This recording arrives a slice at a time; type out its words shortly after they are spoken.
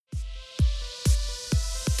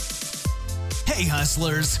Hey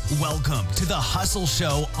hustlers, welcome to the Hustle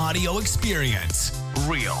Show audio experience.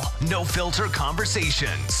 Real, no filter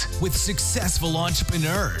conversations with successful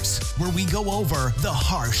entrepreneurs where we go over the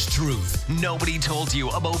harsh truth nobody told you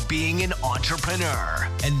about being an entrepreneur.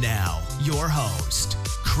 And now, your host,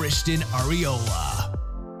 Christian Ariola.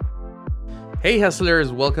 Hey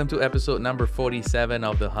hustlers, welcome to episode number 47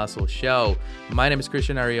 of the Hustle Show. My name is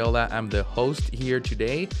Christian Ariola. I'm the host here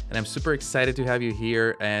today, and I'm super excited to have you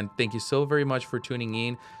here. And thank you so very much for tuning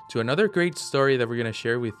in to another great story that we're going to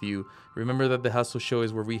share with you. Remember that the Hustle Show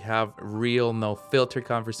is where we have real, no filter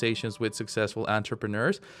conversations with successful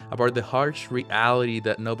entrepreneurs about the harsh reality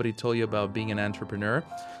that nobody told you about being an entrepreneur.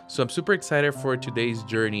 So I'm super excited for today's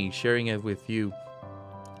journey, sharing it with you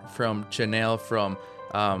from Xianelle from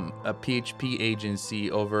a PHP agency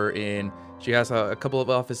she has a couple of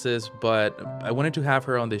offices, but I wanted to have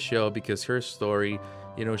her on the show because her story,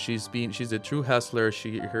 she's a true hustler.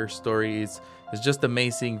 Her story is just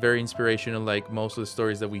amazing, very inspirational, like most of the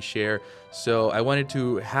stories that we share. So I wanted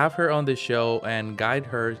to have her on the show and guide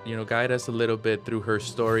us a little bit through her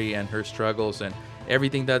story and her struggles and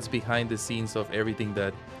everything that's behind the scenes of everything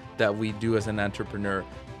that we do as an entrepreneur.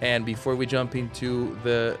 And before we jump into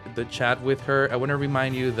the chat with her, I want to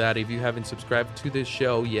remind you that if you haven't subscribed to this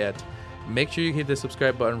show yet, make sure you hit the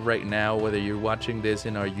subscribe button right now, whether you're watching this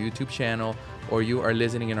in our YouTube channel or you are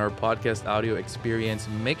listening in our podcast audio experience.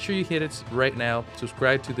 Make sure you hit it right now,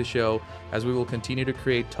 subscribe to the show, as we will continue to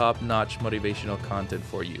create top-notch motivational content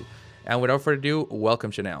for you. And without further ado, welcome,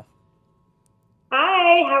 Xianelle.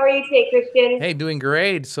 Hi, how are you today, Christian? Hey, doing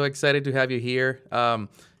great. So excited to have you here.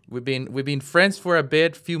 We've been friends for a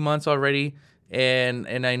few months already,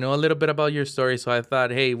 and I know a little bit about your story, so I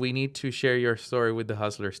thought, hey, we need to share your story with the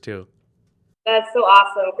hustlers too. That's so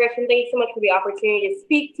awesome. Christian, thank you so much for the opportunity to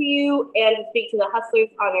speak to you and to speak to the hustlers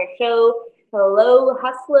on your show. Hello,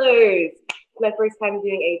 hustlers. It's my first time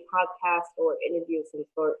doing a podcast or interview of some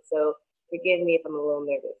sort, so forgive me if I'm a little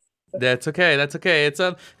nervous. That's okay.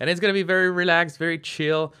 And it's gonna be very relaxed, very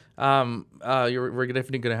chill. We're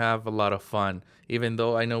definitely gonna have a lot of fun. Even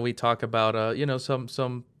though I know we talk about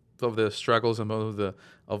some of the struggles and of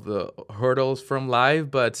the hurdles from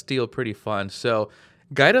life, but still pretty fun. So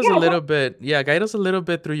guide us a little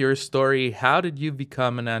bit through your story. How did you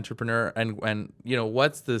become an entrepreneur, and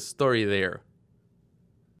what's the story there?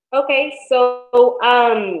 Okay, so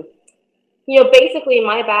basically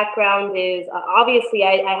my background is obviously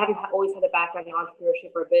I haven't always had a background in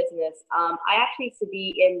entrepreneurship or business. I actually used to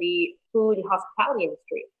be in the food and hospitality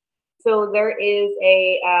industry. So there is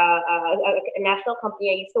a national company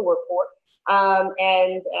I used to work for,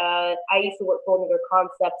 and I used to work for one of their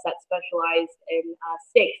concepts that specialized in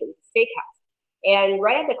steaks. It was a steakhouse. And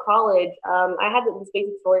right after college, I had this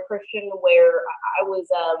basic story, Christian, where I was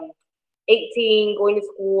 18, going to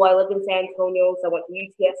school. I lived in San Antonio, so I went to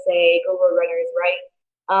UTSA, Go Road Runners, right?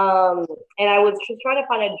 And I was just trying to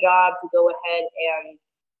find a job to go ahead and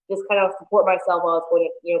just kind of support myself while I was going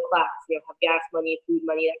to class, have gas money, food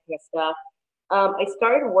money, that kind of stuff. I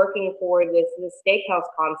started working for this steakhouse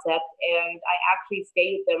concept, and I actually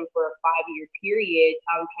stayed with them for a 5-year period,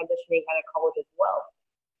 transitioning out of college as well.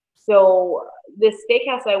 So this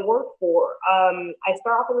steakhouse I worked for, I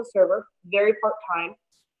started off as a server, very part-time.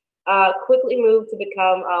 Quickly moved to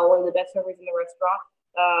become one of the best servers in the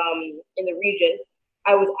restaurant in the region.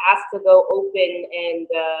 I was asked to go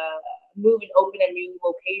move and open a new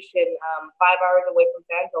location 5 hours away from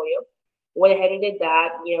San Antonio. Went ahead and did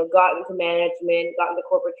that, got into management, got into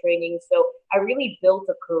corporate training. So I really built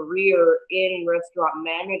a career in restaurant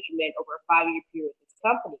management over a 5-year period with this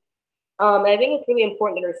company. And I think it's really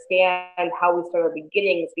important to understand how we started our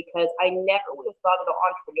beginnings, because I never would have thought about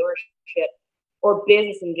entrepreneurship or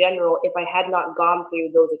business in general if I had not gone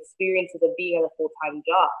through those experiences of being at a full-time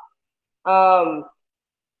job.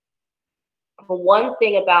 One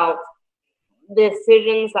thing about the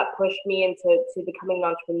decisions that pushed me into becoming an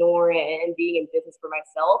entrepreneur and being in business for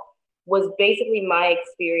myself was basically my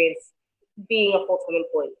experience being a full-time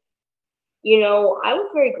employee. I was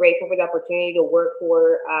very grateful for the opportunity to work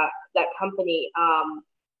for that company.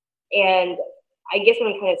 And I guess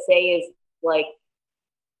what I'm trying to say is, like,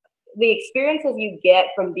 the experiences you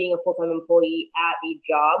get from being a full-time employee at a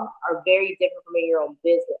job are very different from in your own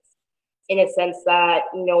business, in a sense that,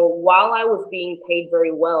 while I was being paid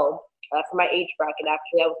very well for my age bracket,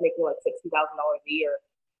 actually, I was making like $60,000 a year.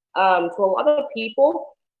 To a lot of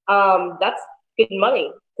people, that's good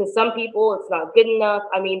money. To some people, it's not good enough.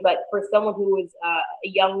 But for someone who was a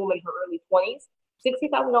young woman in her early 20s,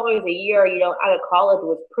 $60,000 a year, out of college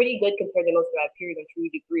was pretty good compared to most of my peers in 2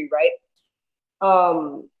 degree, right?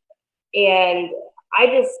 And I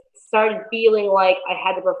just started feeling like I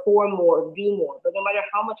had to perform more, do more. But no matter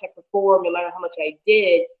how much I performed, no matter how much I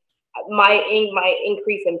did, my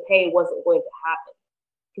increase in pay wasn't going to happen.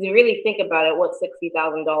 Because you really think about it, what's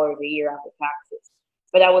 $60,000 a year after taxes?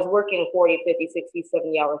 But I was working 40, 50, 60,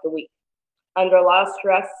 70 hours a week under a lot of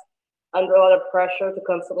stress, under a lot of pressure to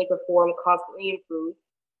constantly perform, constantly improve.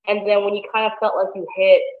 And then when you kind of felt like you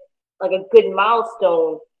hit like a good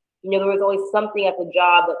milestone, there was always something at the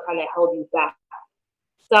job that kind of held you back.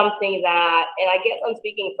 Something that, and I guess I'm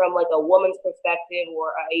speaking from like a woman's perspective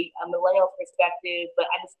or a millennial's perspective, but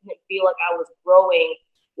I just didn't feel like I was growing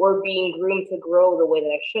or being groomed to grow the way that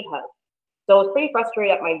I should have. So I was pretty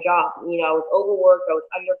frustrated at my job. I was overworked, I was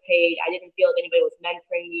underpaid, I didn't feel like anybody was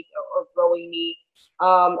mentoring me or growing me.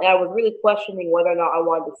 And I was really questioning whether or not I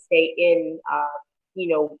wanted to stay in,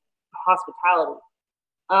 hospitality.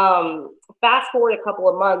 Fast forward a couple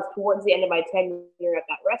of months, towards the end of my tenure at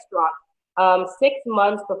that restaurant, 6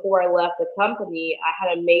 months before I left the company, I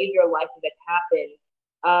had a major life event happen.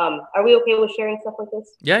 Are we okay with sharing stuff like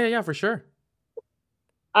this? Yeah, for sure.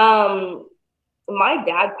 My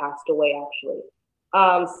dad passed away actually.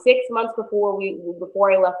 6 months before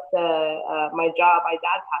I left my job, my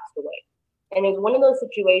dad passed away, and it was one of those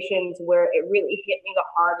situations where it really hit me the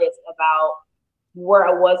hardest about where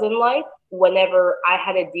I was in life whenever I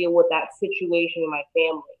had to deal with that situation in my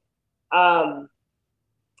family.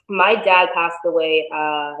 My dad passed away,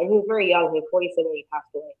 and he was very young. He was 47 when he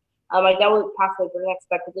passed away. My dad passed away very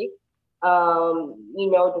unexpectedly.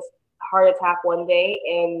 Just heart attack one day.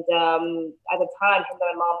 And at the time, him and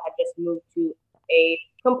my mom had just moved to a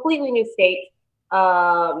completely new state.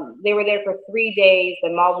 They were there for 3 days. The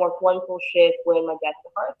mom worked one full shift when my dad had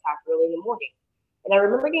a heart attack early in the morning. And I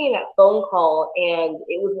remember getting that phone call, and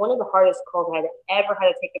it was one of the hardest calls I had ever had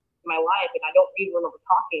to take in my life. And I don't even remember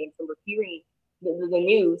talking. I remember hearing the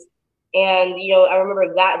news. And, I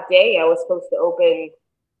remember that day I was supposed to open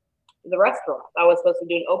the restaurant. I was supposed to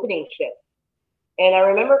do an opening shift. And I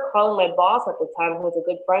remember calling my boss at the time, who was a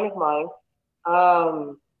good friend of mine.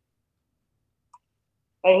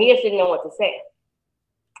 And he just didn't know what to say.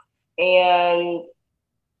 And,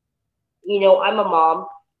 I'm a mom.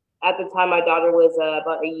 At the time, my daughter was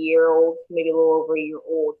about a year old, maybe a little over a year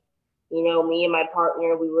old. Me and my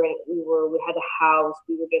partner, we had a house.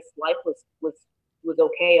 We were just, life was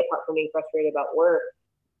okay apart from being frustrated about work.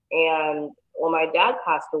 And when my dad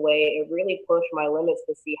passed away, it really pushed my limits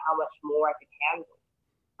to see how much more I could handle.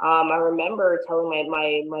 I remember telling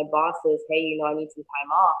my bosses, hey, I need some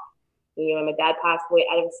time off. My dad passed away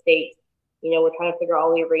out of state. We're trying to figure out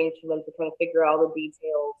all the arrangements. We're trying to figure out all the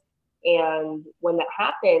details. And when that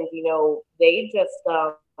happened, they just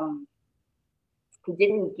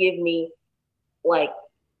didn't give me like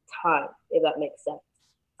time, if that makes sense.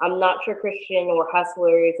 I'm not sure, Christian or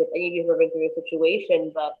hustlers, if any of you have ever been through a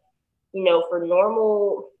situation, but for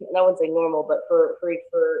normal, and I wouldn't say normal, but for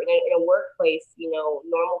in a workplace,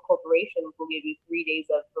 normal corporations will give you 3 days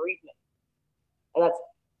of bereavement, and that's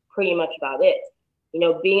pretty much about it.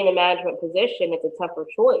 Being in a management position, it's a tougher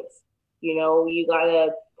choice. You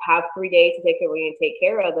gotta have 3 days to take care of what you need to take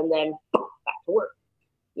care of, and then back to work.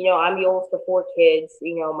 I'm the oldest of 4 kids.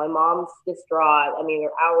 My mom's distraught. I mean,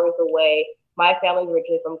 they're hours away. My family's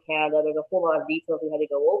originally from Canada. There's a whole lot of details we had to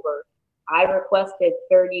go over. I requested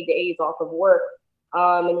 30 days off of work,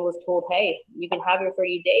 and was told, hey, you can have your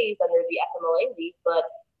 30 days under the FMLA leave, but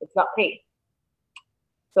it's not paid.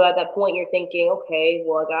 So at that point, you're thinking, okay,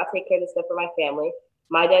 well, I got to take care of this stuff for my family.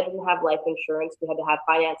 My dad didn't have life insurance. We had to have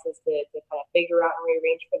finances to kind of figure out and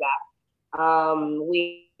rearrange for that.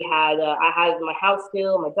 I had my house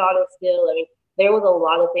still, my daughter still. I mean, there was a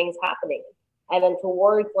lot of things happening. And then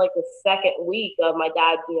towards like the second week of my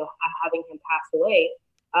dad, having him pass away,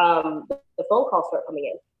 the phone calls start coming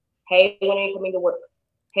in. Hey, when are you coming to work?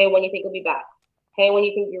 Hey, when do you think you'll be back? Hey, when do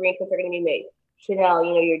you think your arrangements are going to be made? Xianelle,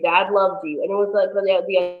 your dad loved you. And it was like the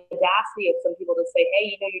audacity of some people to say,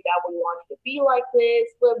 hey, your dad would want you to be like this,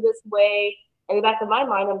 live this way. And in the back of my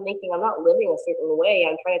mind, I'm thinking I'm not living a certain way.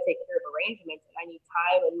 I'm trying to take care of arrangements, and I need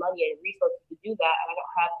time and money and resources to do that. And I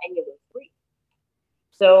don't have any of those three.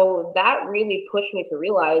 So that really pushed me to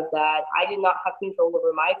realize that I did not have control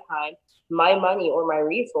over my time, my money, or my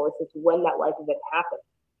resources when that life event happened.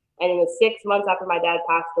 And in the 6 months after my dad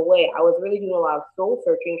passed away, I was really doing a lot of soul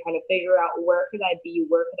searching, trying to figure out where could I be,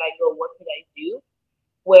 where could I go, what could I do,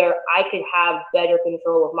 where I could have better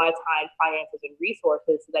control of my time, finances, and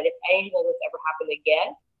resources, so that if anything like this ever happened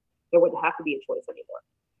again, there wouldn't have to be a choice anymore.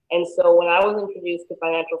 And so when I was introduced to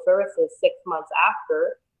financial services 6 months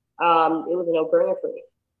after, it was a no-brainer for me.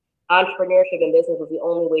 Entrepreneurship and business was the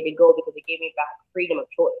only way to go because it gave me back freedom of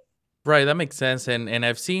choice. Right, that makes sense. And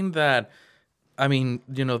I've seen that I mean,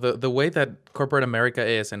 the way that corporate America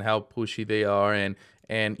is and how pushy they are, and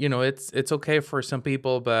it's okay for some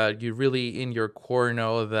people, but you really in your core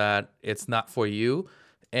know that it's not for you,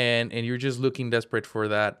 and you're just looking desperate for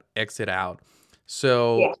that exit out.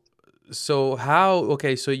 Yeah. So how,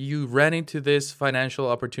 okay, so you ran into this financial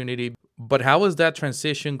opportunity, but how was that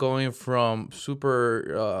transition going from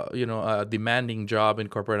super, a demanding job in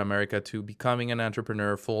corporate America to becoming an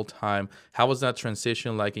entrepreneur full time? How was that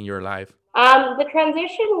transition like in your life? The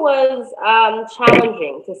transition was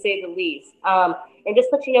challenging to say the least. And just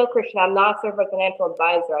to let you know, Christian, I'm not a certified financial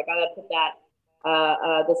advisor. I gotta put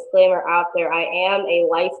that disclaimer out there. I am a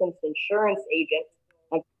licensed insurance agent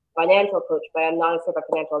and financial coach, but I'm not a certified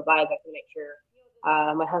financial advisor. I can make sure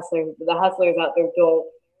the hustlers out there don't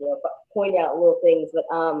point out little things. But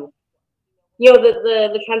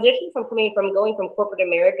the transition from going from corporate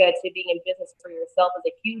America to being in business for yourself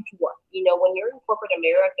is a huge one. When you're in corporate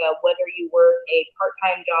America, whether you work a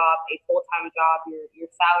part-time job, a full-time job,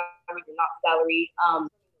 you're salaried, you're not salaried,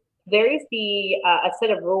 there is a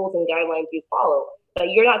set of rules and guidelines you follow. But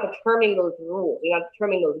you're not determining those rules. You're not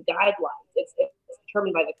determining those guidelines. It's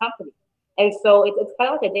determined by the company. And so it's kind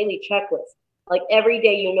of like a daily checklist. Like every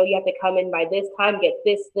day, you have to come in by this time, get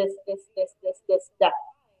this done.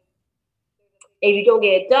 If you don't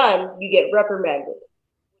get it done, you get reprimanded.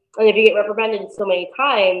 And if you get reprimanded so many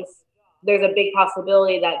times, there's a big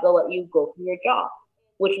possibility that they'll let you go from your job,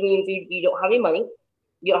 which means you don't have any money,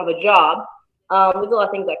 you don't have a job. There's a lot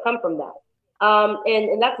of things that come from that.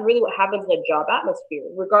 And that's really what happens in a job atmosphere,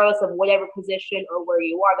 regardless of whatever position or where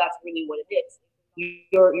you are. That's really what it is.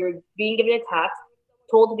 You're being given a task,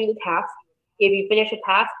 told to do the task. If you finish a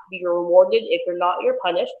task, you're rewarded. If you're not, you're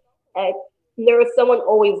punished. And there is someone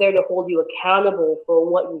always there to hold you accountable for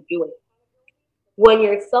what you're doing. When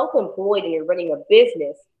you're self-employed and you're running a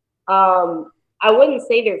business, I wouldn't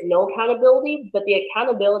say there's no accountability, but the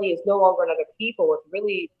accountability is no longer on other people. It's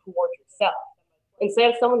really towards yourself.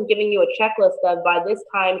 Instead of someone giving you a checklist of by this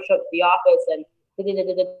time, show up to the office and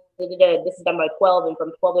this is done by 12, and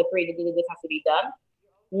from 12 to 3, this has to be done.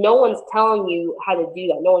 No one's telling you how to do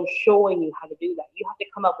that. No one's showing you how to do that. You have to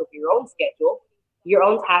come up with your own schedule, your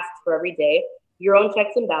own tasks for every day, your own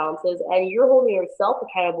checks and balances, and you're holding yourself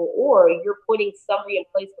accountable, or you're putting somebody in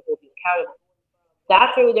place to hold you accountable.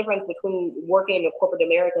 That's really the difference between working in corporate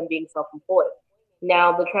America and being self-employed.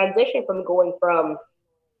 Now, the transition from going from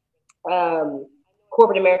um,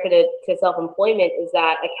 corporate America to self-employment is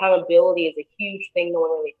that accountability is a huge thing no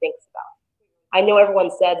one really thinks about. I know everyone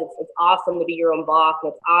says it's awesome to be your own boss,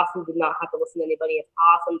 and it's awesome to not have to listen to anybody. It's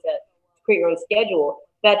awesome to create your own schedule.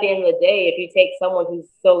 But at the end of the day, if you take someone who's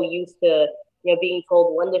so used to being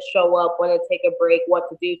told when to show up, when to take a break, what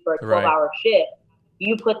to do for a Right. 12-hour shift,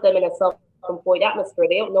 you put them in a self-employed atmosphere.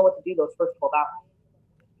 They don't know what to do those first 12 hours,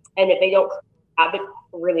 and if they don't have it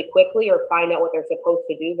really quickly or find out what they're supposed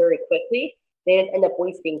to do very quickly, they just end up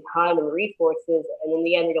wasting time and resources, and in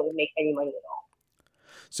the end, they don't make any money at all.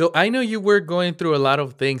 So I know you were going through a lot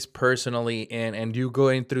of things personally, and you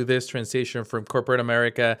going through this transition from corporate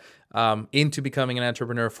America into becoming an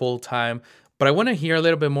entrepreneur full time. But I want to hear a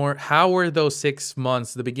little bit more. How were those 6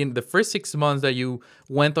 months, the first 6 months that you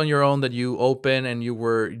went on your own, that you opened and you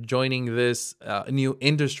were joining this new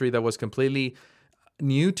industry that was completely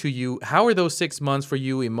new to you? How were those 6 months for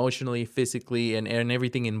you emotionally, physically, and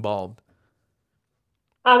everything involved?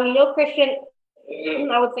 Christian,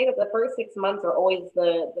 I would say that the first 6 months are always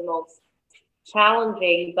the most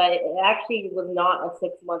challenging, but it actually was not a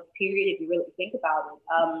 6 month period if you really think about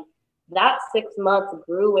it. That 6 months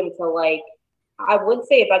grew into, like, I would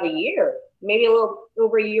say about a year, maybe a little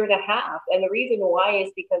over a year and a half. And the reason why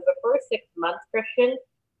is because the first 6 months, Christian,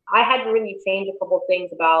 I had to really change a couple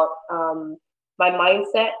things about my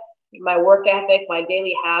mindset, my work ethic, my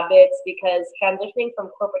daily habits, because transitioning from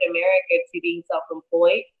corporate America to being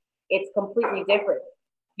self-employed, it's completely different.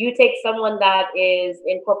 You take someone that is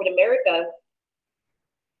in corporate America,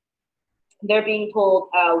 they're being told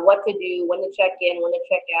what to do, when to check in, when to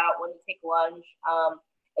check out, when to take lunch,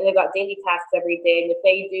 and they've got daily tasks every day. And if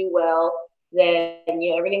they do well, then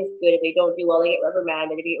everything's good. If they don't do well, they get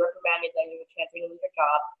reprimanded. If you get reprimanded, then you have a chance to lose your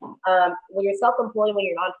job. When you're self-employed, when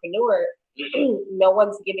you're an entrepreneur, no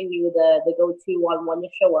one's giving you the go-to on when to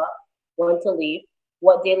show up, when to leave,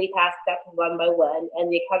 what daily tasks have to run by when, and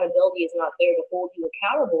the accountability is not there to hold you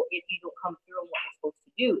accountable if you don't come through on what you're supposed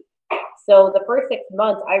to do. So the first 6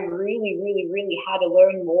 months, I really, really, really had to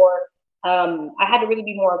learn more. I had to really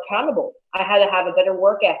be more accountable. I had to have a better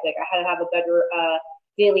work ethic. I had to have a better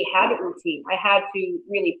daily habit routine. I had to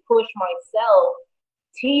really push myself,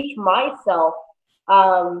 teach myself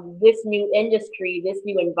this new industry, this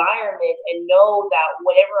new environment, and know that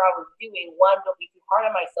whatever I was doing, one, don't be too hard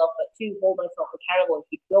on myself, but two, hold myself accountable and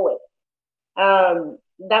keep going.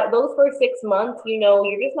 That those first 6 months,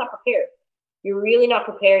 you're just not prepared. You're really not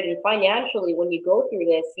prepared, and financially, when you go through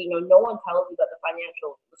this, no one tells you about the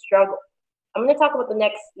financial struggle. I'm going to talk about the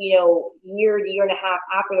next, year to year and a half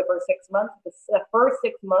after the first 6 months. The first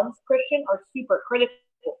 6 months, Christian, are super critical.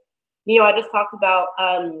 I just talked about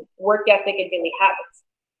work ethic and daily habits.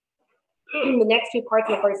 The next two parts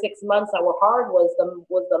of the first 6 months that were hard was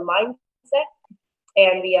the mindset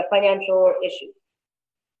and the financial issue.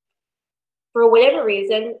 For whatever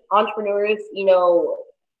reason, entrepreneurs,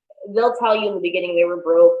 they'll tell you in the beginning they were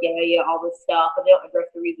broke, all this stuff, but they don't address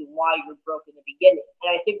the reason why you're broke in the beginning.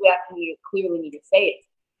 And I think we actually clearly need to say it.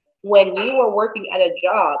 When you were working at a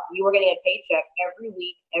job, you were getting a paycheck every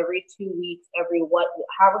week, every 2 weeks,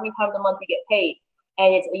 however many times a month you get paid.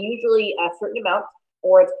 And it's usually a certain amount,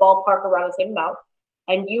 or it's ballpark around the same amount.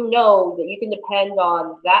 And you know that you can depend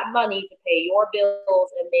on that money to pay your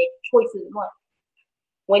bills and make choices in life.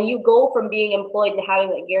 When you go from being employed to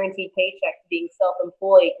having a guaranteed paycheck to being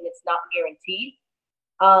self-employed and it's not guaranteed,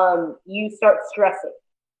 you start stressing.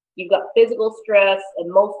 You've got physical stress,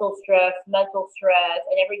 emotional stress, mental stress,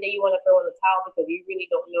 and every day you want to throw in the towel because you really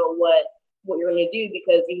don't know what you're going to do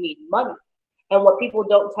because you need money. And what people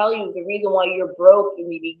don't tell you is the reason why you're broke in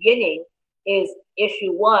the beginning is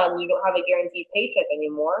issue one, you don't have a guaranteed paycheck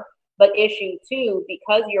anymore. But issue two,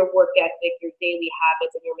 because your work ethic, your daily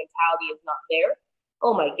habits, and your mentality is not there,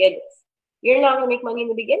 oh my goodness, you're not going to make money in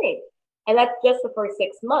the beginning. And that's just the first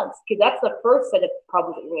 6 months, because that's the first set of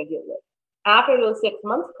problems that you're going to deal with. After those 6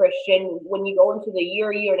 months, Christian, when you go into the year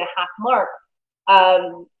and a half mark,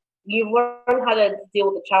 you've learned how to deal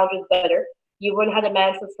with the challenges better. You've learned how to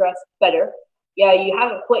manage the stress better. Yeah, you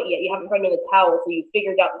haven't quit yet. You haven't thrown in the towel, so you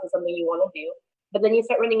figured out this is something you want to do. But then you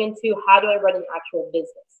start running into, how do I run an actual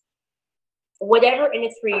business? Whatever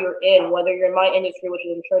industry you're in, whether you're in my industry, which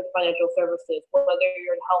is insurance financial services, whether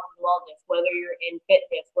you're in health and wellness, whether you're in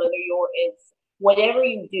fitness, whether you're in whatever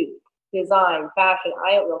you do, design, fashion,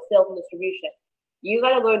 I don't know, sales and distribution, you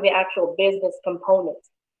got to learn the actual business component.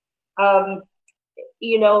 The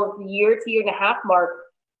year to year and a half mark,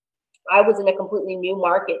 I was in a completely new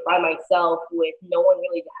market by myself with no one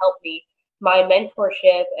really to help me. My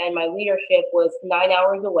mentorship and my leadership was 9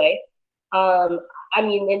 hours away.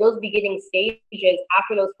 In those beginning stages,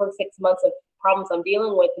 after those first 6 months of problems I'm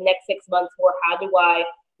dealing with, the next 6 months were, how do I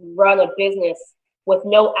run a business with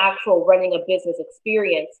no actual running a business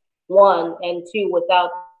experience, one, and two, without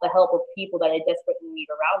the help of people that I desperately need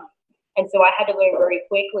around me. And so I had to learn very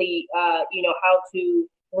quickly, how to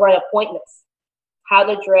run appointments, how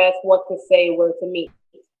to dress, what to say, where to meet.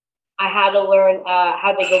 I had to learn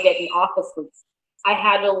how to go get an office lease. I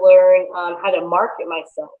had to learn how to market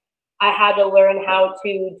myself. I had to learn how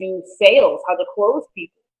to do sales, how to close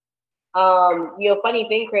people. Funny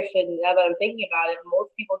thing, Christian, now that I'm thinking about it,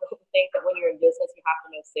 most people don't think that when you're in business, you have to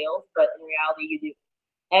know sales, but in reality, you do.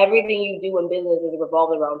 Everything you do in business is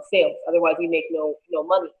revolved around sales. Otherwise, you make no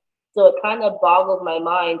money. So it kind of boggles my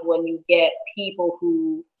mind when you get people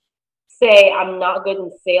who say, I'm not good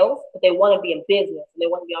in sales, but they want to be in business and they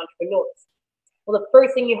want to be entrepreneurs. Well, the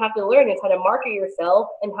first thing you have to learn is how to market yourself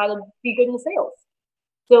and how to be good in sales.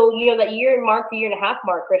 So, that year and a half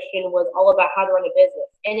mark, Christian, was all about how to run a business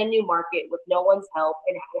in a new market with no one's help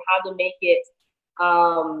and how to make it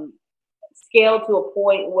scale to a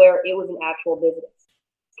point where it was an actual business.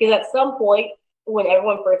 Because at some point, when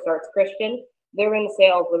everyone first starts, Christian, they're in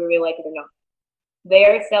sales whether they like it or not. They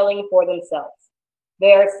are selling for themselves.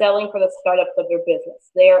 They are selling for the startups of their business.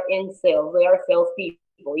 They are in sales. They are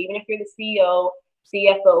salespeople. Even if you're the CEO,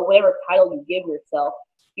 CFO, whatever title you give yourself,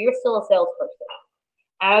 you're still a salesperson.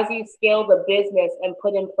 As you scale the business and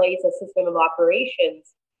put in place a system of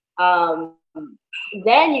operations,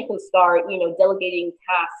 then you can start, delegating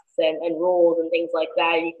tasks and rules and things like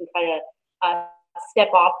that. And you can kind of step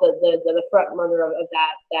off the front runner of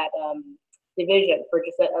that division for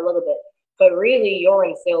just a little bit. But really, you're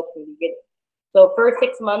in sales from the beginning. So first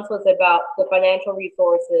 6 months was about the financial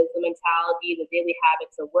resources, the mentality, the daily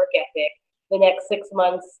habits, the work ethic. The next 6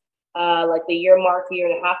 months, like the year and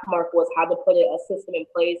a half mark, was how to put a system in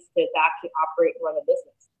place to actually operate and run a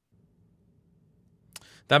business.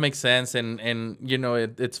 That makes sense. And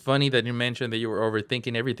it's funny that you mentioned that you were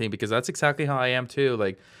overthinking everything, because that's exactly how I am too.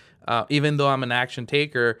 Like, even though I'm an action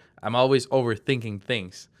taker, I'm always overthinking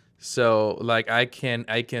things. So like I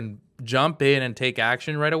can jump in and take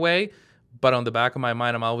action right away, but on the back of my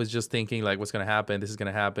mind, I'm always just thinking like, what's going to happen? This is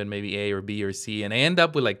going to happen, maybe A or B or C. And I end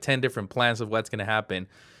up with like 10 different plans of what's going to happen.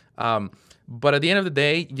 But at the end of the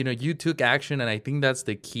day, you took action, and I think that's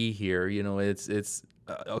the key here. It's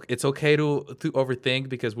okay to overthink,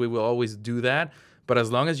 because we will always do that. But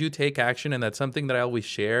as long as you take action, and that's something that I always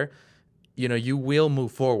share, you will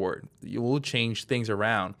move forward. You will change things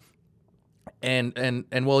around.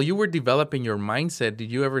 And while you were developing your mindset,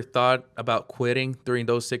 did you ever thought about quitting during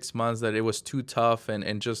those 6 months, that it was too tough,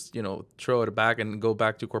 and just throw it back and go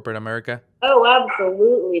back to corporate America? Oh,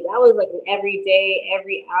 absolutely. That was like an every day,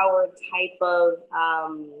 every hour type of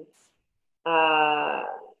uh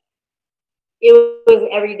it was an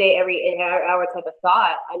every day, every hour type of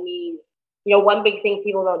thought. I mean, one big thing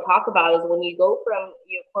people don't talk about is when you go from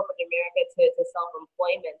corporate America to self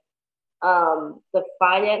employment, the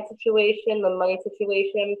finance situation, the money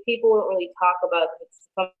situation, people don't really talk about. It's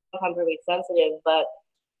sometimes really sensitive, but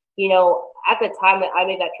at the time that I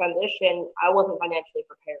made that transition, I wasn't financially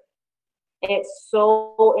prepared. And it's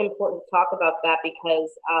so important to talk about that because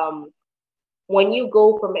when you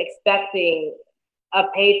go from expecting a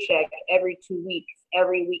paycheck every 2 weeks,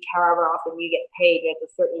 every week, however often you get paid at a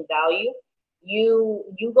certain value,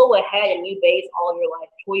 you go ahead and you base all your life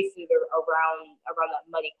choices around that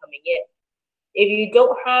money coming in. If you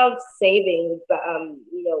don't have savings,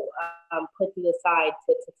 put to the side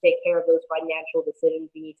to take care of those financial decisions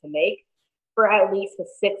you need to make for at least a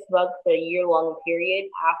 6 month to a year long period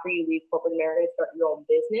after you leave corporate America and start your own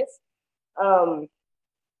business, um,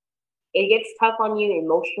 it gets tough on you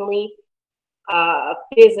emotionally,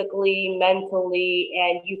 physically, mentally,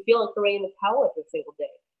 and you feel like throwing in the towel every single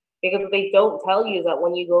day. Because what they don't tell you is that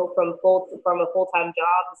when you go from a full time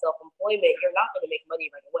job to self employment, you're not going to make money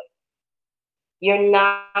right away. You're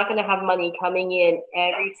not going to have money coming in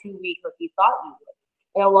every 2 weeks like you thought you would.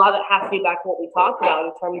 And a lot of it has to be back to what we talked about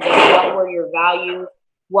in terms of what were your values,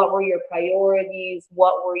 what were your priorities,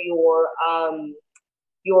 what were your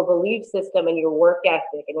belief system and your work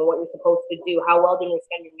ethic and what you're supposed to do. How well do you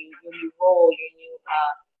understand your new role,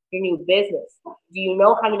 your new business? Do you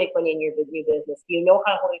know how to make money in your new business? Do you know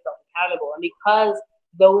how to hold yourself accountable? And because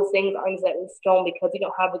those things aren't set in stone, because you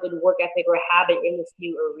don't have a good work ethic or habit in this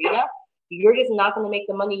new arena, you're just not going to make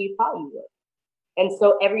the money you thought you would. And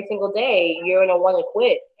so every single day, you're going to want to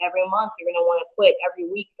quit. Every month, you're going to want to quit. Every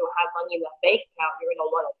week, you don't have money in that bank account, you're going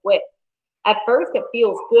to want to quit. At first, it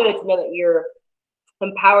feels good to know that you're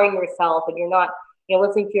empowering yourself and you're not,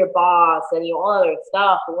 listening to your boss and all other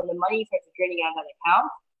stuff. But when the money starts draining out of that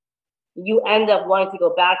account, you end up wanting to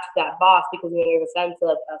go back to that boss because there's a sense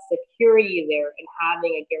of security there and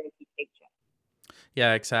having a guaranteed paycheck.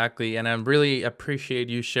 Yeah, exactly. And I really appreciate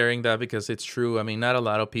you sharing that, because it's true. I mean, not a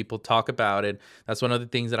lot of people talk about it. That's one of the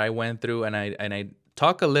things that I went through, and I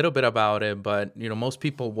talk a little bit about it, but most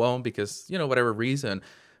people won't, because whatever reason.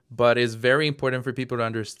 But it's very important for people to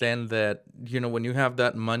understand that when you have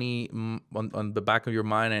that money on the back of your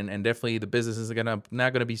mind, and definitely the business is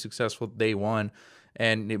not gonna be successful day one,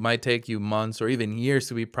 and it might take you months or even years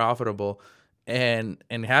to be profitable, and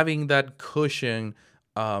having that cushion,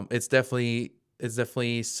 it's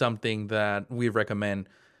definitely something that we recommend.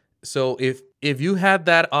 So if you had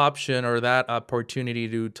that option or that opportunity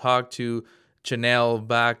to talk to Xianelle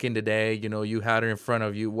back in the day, you had her in front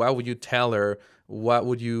of you, what would you tell her? What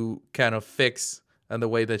would you kind of fix in the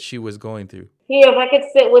way that she was going through? If I could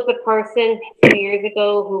sit with a person 2 years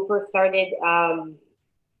ago who first started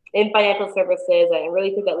in financial services and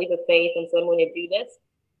really took that leap of faith and said, I'm going to do this,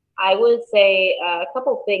 I would say a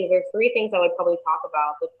couple of things. There's three things I would probably talk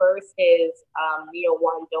about. The first is,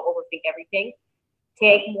 one, don't overthink everything.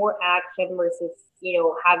 Take more action versus,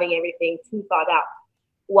 having everything too thought out.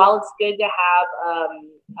 While it's good to have,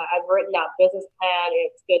 I've written out business plan, and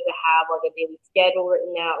it's good to have like a daily schedule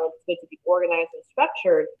written out, and it's good to be organized and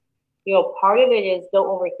structured. Part of it is don't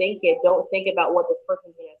overthink it. Don't think about what this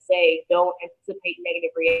person's going to say. Don't anticipate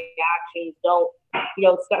negative reactions. Don't,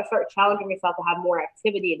 start challenging yourself to have more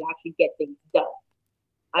activity and actually get things done.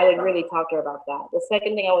 I would really talk to her about that. The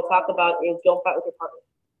second thing I would talk about is don't fight with your partner.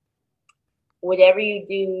 Whatever you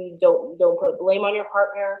do, don't put blame on your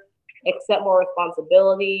partner. Accept more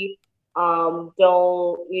responsibility. Don't,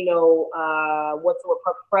 what's the word,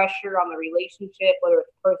 put pressure on the relationship, whether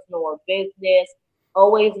it's personal or business.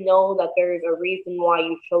 Always know that there's a reason why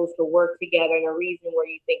you chose to work together and a reason where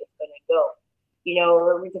you think it's going to go.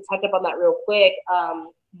 To touch up on that real quick,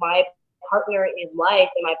 my partner in life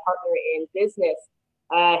and my partner in business,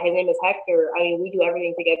 his name is Hector. I mean, we do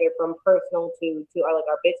everything together from personal to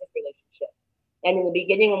our business relationship. And in the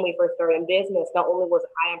beginning, when we first started in business, not only was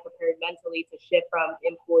I unprepared mentally to shift from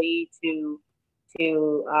employee to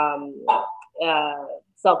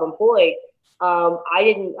self-employed,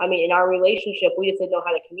 in our relationship, we just didn't know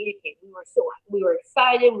how to communicate. We were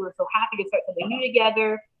excited. We were so happy to start something new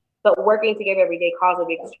together. But working together every day caused a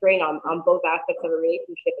big strain on both aspects of a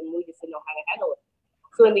relationship, and we just didn't know how to handle it.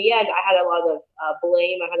 So in the end, I had a lot of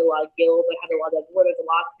blame, I had a lot of guilt, I had a lot of where there's a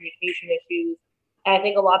lot of communication issues, and I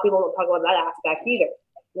think a lot of people don't talk about that aspect either.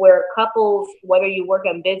 Where couples, whether you work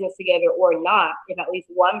on business together or not, if at least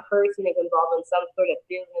one person is involved in some sort of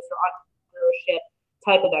business or entrepreneurship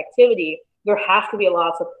type of activity, there has to be a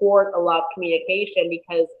lot of support, a lot of communication,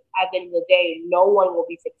 because at the end of the day, no one will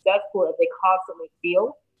be successful if they constantly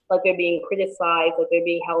feel like they're being criticized, like they're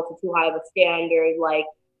being held to too high of a standard, like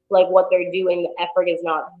what they're doing, the effort is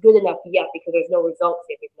not good enough yet because there's no results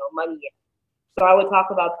yet, there's no money yet. So I would talk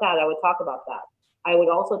about that. I would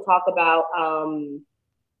also talk about,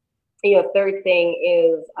 third thing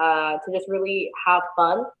is to just really have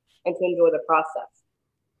fun and to enjoy the process.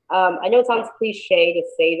 I know it sounds cliche to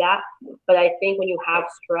say that, but I think when you have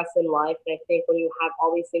stress in life, and I think when you have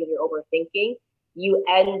all these things you're overthinking, you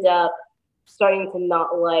end up starting to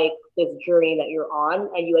not like this journey that you're on,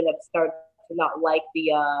 and you end up starting to not like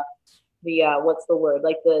the what's the word,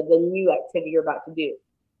 like the new activity you're about to do.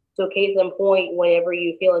 So case in point, whenever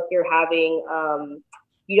you feel like you're having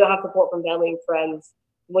you don't have support from family and friends,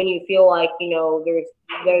 when you feel like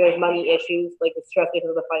there's money issues, like the stress because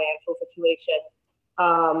of the financial situation,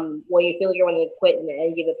 when you feel like you're wanting to quit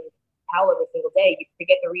and give it a towel every single day, you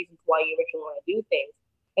forget the reasons why you originally want to do things.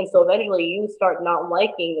 And so eventually you start not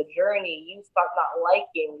liking the journey. You start not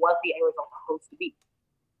liking what the end result is supposed to be.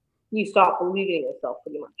 You stop believing in yourself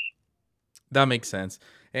pretty much. That makes sense.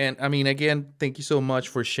 And I mean, again, thank you so much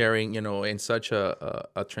for sharing, in such a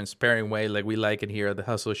transparent way. Like we like it here at the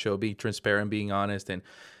Hustle Show, being transparent, being honest, and,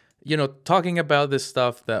 talking about this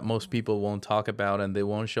stuff that most people won't talk about and they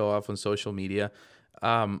won't show off on social media.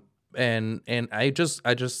 And I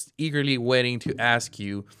just eagerly waiting to ask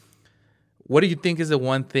you, what do you think is the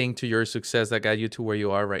one thing to your success that got you to where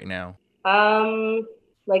you are right now?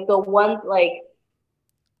 Like the one,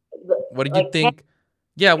 what do you think?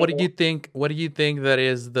 Yeah, what do you think? What do you think that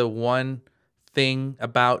is the one thing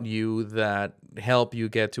about you that helped you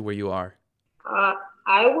get to where you are?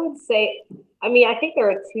 I would say, I think there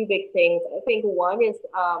are two big things. I think one is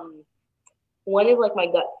like my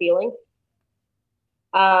gut feeling.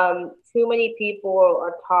 Too many people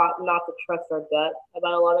are taught not to trust their gut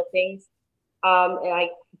about a lot of things. And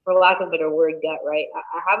for lack of a better word, gut, right?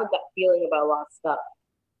 I have a gut feeling about a lot of stuff.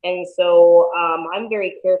 And so I'm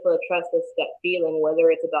very careful to trust this gut feeling, whether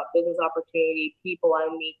it's about business opportunity, people I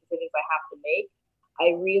meet, decisions I have to make.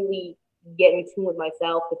 I really get in tune with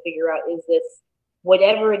myself to figure out, is this,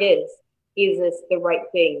 whatever it is this the right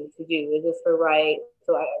thing to do? Is this the right?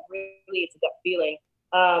 So it's a gut feeling.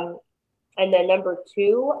 And then number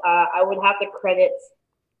two, I would have to credit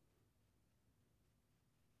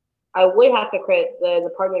the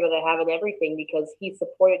partner that I have in everything, because he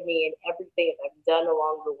supported me in everything that I've done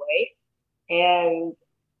along the way. And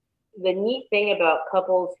the neat thing about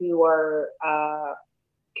couples who are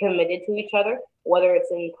committed to each other, whether it's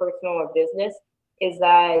in personal or business, is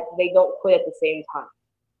that they don't quit at the same time.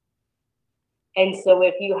 And so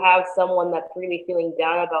if you have someone that's really feeling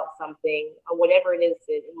down about something, or whatever it is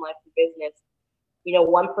in life or business,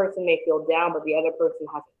 one person may feel down, but the other person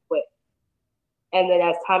hasn't quit. And then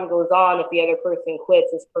as time goes on, if the other person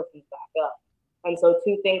quits, this person's back up. And so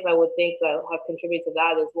two things I would think that have contributed to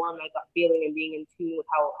that is, one, my gut feeling and being in tune with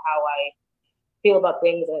how I feel about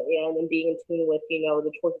things, and being in tune with,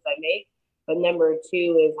 the choices I make. But number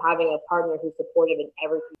two is having a partner who's supportive in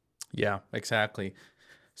everything. Yeah, exactly.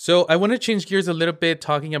 So I want to change gears a little bit,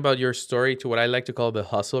 talking about your story, to what I like to call the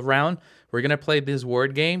hustle round. We're gonna play this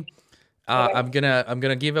word game. Okay. I'm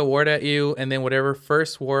gonna give a word at you, and then whatever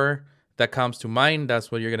first word that comes to mind,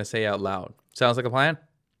 that's what you're gonna say out loud. Sounds like a plan?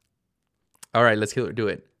 All right, let's do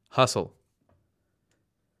it. Hustle.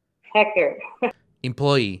 Hector.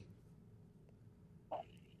 Employee.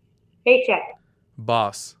 Paycheck.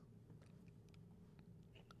 Boss.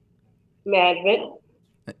 Management.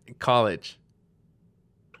 College.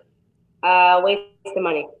 Waste of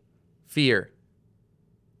money. Fear.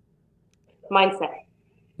 Mindset.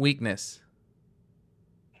 Weakness.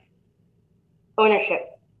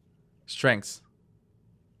 Ownership. Strengths.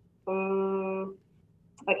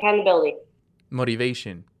 Accountability.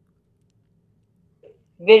 Motivation.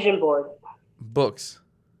 Vision board. Books.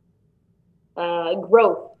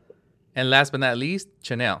 Growth. And last but not least,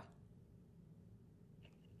 Xianelle.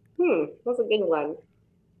 That's a good one.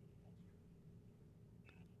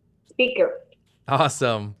 Speaker.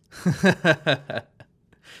 Awesome.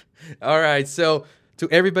 All right. So to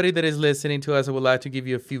everybody that is listening to us, I would like to give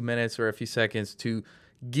you a few minutes or a few seconds to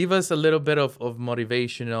give us a little bit of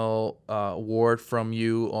motivational word from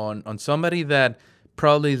you on somebody that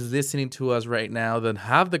probably is listening to us right now that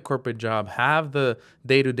have the corporate job, have the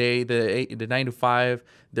day to day, the 9 to 5,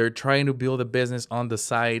 they're trying to build a business on the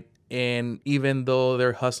side. And even though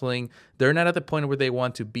they're hustling, they're not at the point where they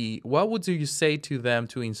want to be. What would you say to them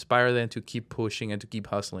to inspire them to keep pushing and to keep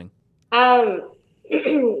hustling? To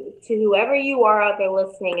whoever you are out there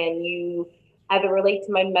listening, and you either relate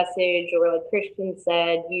to my message, or like Christian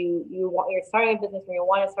said, you're starting a business, or you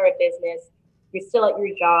want to start a business, you're still at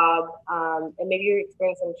your job, and maybe you're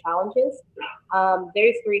experiencing challenges.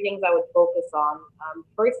 There's three things I would focus on.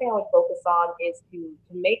 First thing I would focus on is to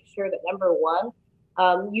make sure that, number one,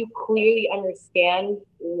 you clearly understand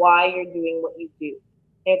why you're doing what you do.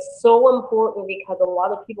 And it's so important because a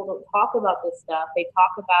lot of people don't talk about this stuff. They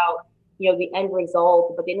talk about, the end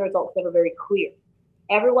result, but the end result's never very clear.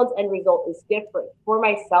 Everyone's end result is different. For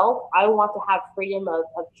myself, I want to have freedom of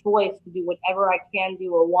choice to do whatever I can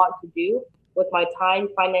do or want to do with my time,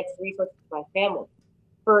 finances, resources, my family.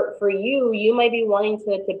 For you, you might be wanting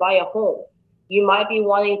to buy a home. You might be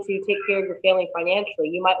wanting to take care of your family financially.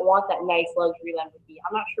 You might want that nice luxury Lamborghini.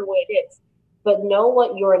 I'm not sure what it is, but know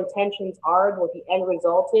what your intentions are, what the end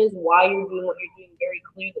result is, why you're doing what you're doing very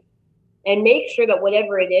clearly, and make sure that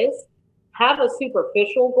whatever it is, have a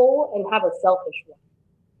superficial goal and have a selfish one.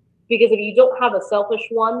 Because if you don't have a selfish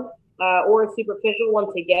one or a superficial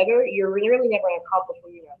one together, you're really never going to accomplish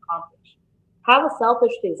what you're going to accomplish. Have a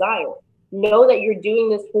selfish desire. Know that you're doing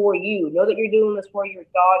this for you. Know that you're doing this for your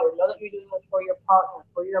daughter. Know that you're doing this for your partner,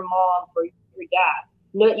 for your mom, for your dad.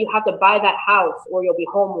 Know that you have to buy that house or you'll be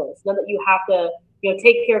homeless. Know that you have to,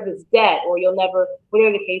 take care of this debt or you'll never,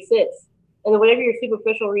 whatever the case is. And whatever your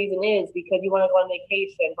superficial reason is, because you want to go on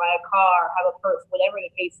vacation, buy a car, have a purse, whatever the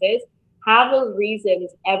case is, have those reasons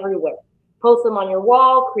everywhere. Post them on your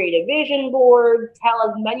wall, create a vision board, tell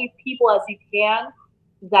as many people as you can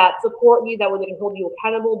that support you, that way they can hold you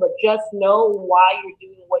accountable, but just know why you're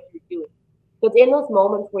doing what you're doing. Because in those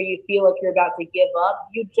moments where you feel like you're about to give up,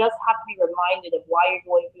 you just have to be reminded of why you're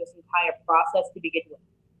going through this entire process to begin with.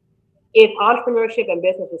 If entrepreneurship and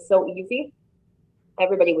business was so easy,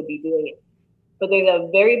 everybody would be doing it. But there's a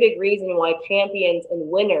very big reason why champions and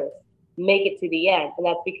winners make it to the end, and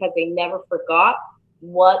that's because they never forgot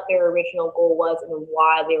what their original goal was and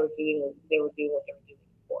why they were doing what they were doing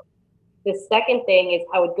before. The second thing is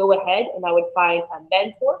I would go ahead and I would find a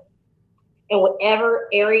mentor in whatever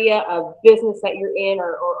area of business that you're in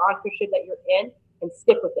or entrepreneurship that you're in, and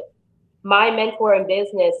stick with it. My mentor in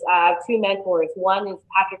business, I have two mentors. One is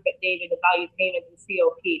Patrick David of Value Payments and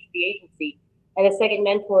COP, the agency. And the second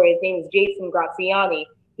mentor, his name is Jason Graziani.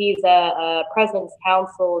 He's a president's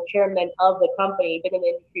council chairman of the company, been in the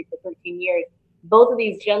industry for 13 years. Both of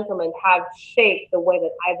these gentlemen have shaped the way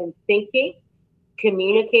that I've been thinking,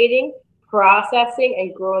 communicating, processing,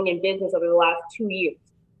 and growing in business over the last 2 years.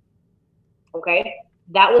 Okay?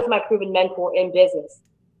 That was my proven mentor in business.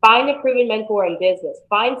 Find a proven mentor in business.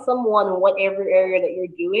 Find someone in whatever area that you're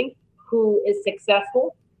doing who is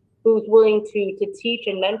successful, who's willing to teach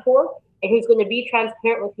and mentor, and who's going to be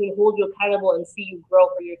transparent with you and hold you accountable and see you grow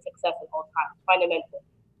for your success at all times. Find a mentor.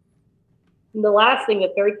 And the last thing,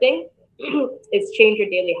 the third thing, is change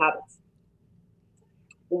your daily habits.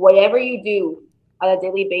 Whatever you do on a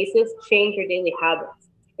daily basis, change your daily habits.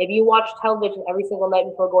 If you watch television every single night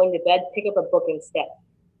before going to bed, pick up a book instead.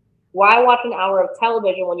 Why watch an hour of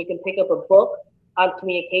television when you can pick up a book on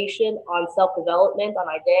communication, on self-development, on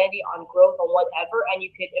identity, on growth, on whatever, and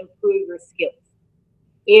you can improve your skills?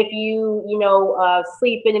 If you,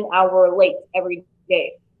 sleep in an hour late every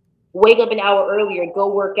day, wake up an hour earlier,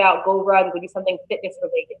 go work out, go run, go do something fitness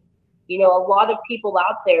related. A lot of people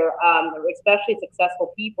out there, especially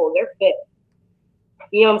successful people, they're fit.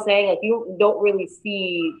 You know what I'm saying? Like, you don't really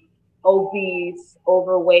see obese,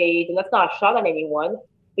 overweight, and that's not a shot on anyone,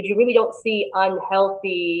 but you really don't see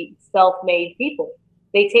unhealthy, self-made people.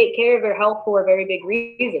 They take care of their health for a very big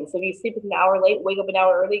reason. So if you sleep an hour late, wake up an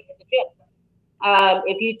hour early, hit the gym.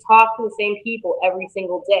 If you talk to the same people every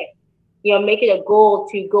single day, make it a goal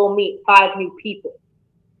to go meet 5 new people.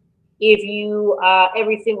 If you,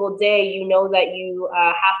 every single day, you know that you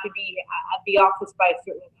have to be at the office by a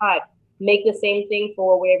certain time, make the same thing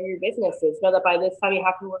for wherever your business is. Know that by this time you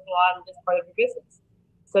have to be working on this part of your business.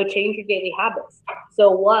 So change your daily habits. So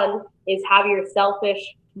one is have your selfish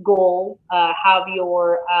goal, have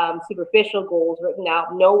your superficial goals written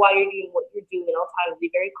out, know why you're doing what you're doing at all times, be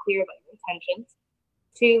very clear about your intentions.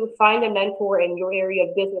 2, find a mentor in your area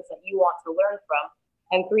of business that you want to learn from.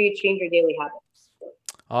 And 3, change your daily habits.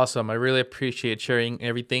 Awesome. I really appreciate sharing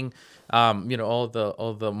everything. All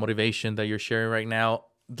the motivation that you're sharing right now.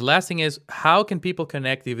 The last thing is, how can people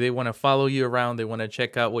connect if they want to follow you around, they want to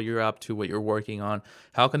check out what you're up to, what you're working on?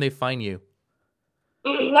 How can they find you?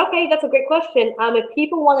 Okay, that's a great question. If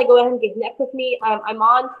people want to go ahead and connect with me, I'm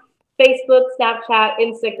on Facebook, Snapchat,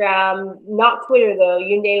 Instagram, not Twitter though.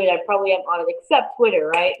 You name it, I probably am on it, except Twitter,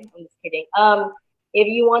 right? I'm just kidding. If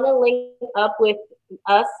you want to link up with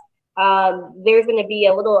us, there's going to be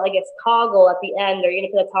a little, I guess, toggle at the end. Are you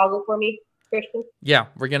going to put a toggle for me, Christian? Yeah,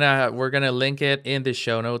 we're gonna link it in the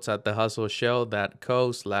show notes at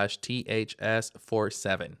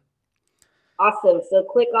thehustleshow.co/THS47. Awesome. So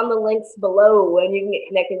click on the links below and you can get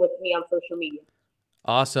connected with me on social media.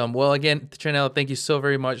 Awesome. Well, again, Xianelle, thank you so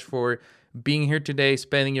very much for being here today,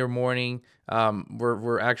 spending your morning.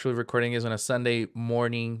 We're actually recording this on a Sunday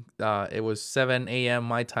morning. It was 7 a.m.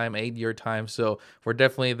 my time, 8 your time. So we're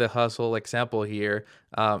definitely the hustle example here.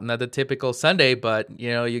 Not the typical Sunday, but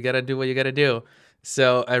you gotta do what you gotta do.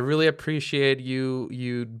 So I really appreciate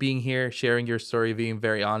you being here, sharing your story, being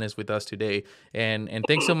very honest with us today, and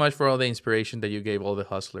thanks so much for all the inspiration that you gave all the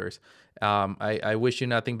hustlers. I wish you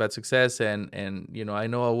nothing but success, and I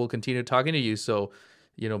know I will continue talking to you. So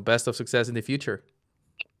best of success in the future.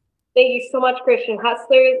 Thank you so much, Christian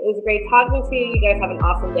Hustlers. It was great talking to you. You guys have an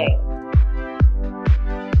awesome day.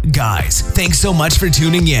 Guys, thanks so much for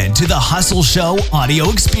tuning in to the Hustle Show audio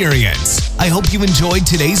experience. I hope you enjoyed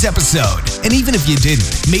today's episode. And even if you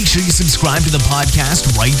didn't, make sure you subscribe to the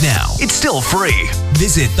podcast right now. It's still free.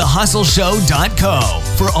 Visit thehustleshow.co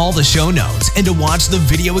for all the show notes and to watch the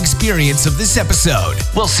video experience of this episode.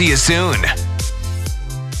 We'll see you soon.